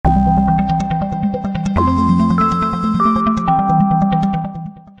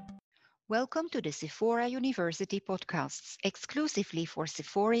Welcome to the Sephora University podcasts, exclusively for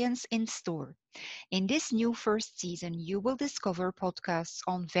Sephorians in store. In this new first season, you will discover podcasts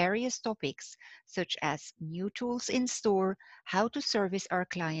on various topics, such as new tools in store, how to service our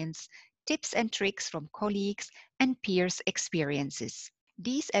clients, tips and tricks from colleagues, and peers' experiences.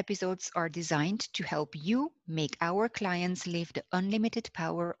 These episodes are designed to help you make our clients live the unlimited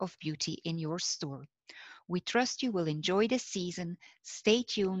power of beauty in your store. We trust you will enjoy this season. Stay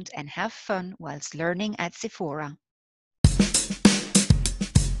tuned and have fun whilst learning at Sephora.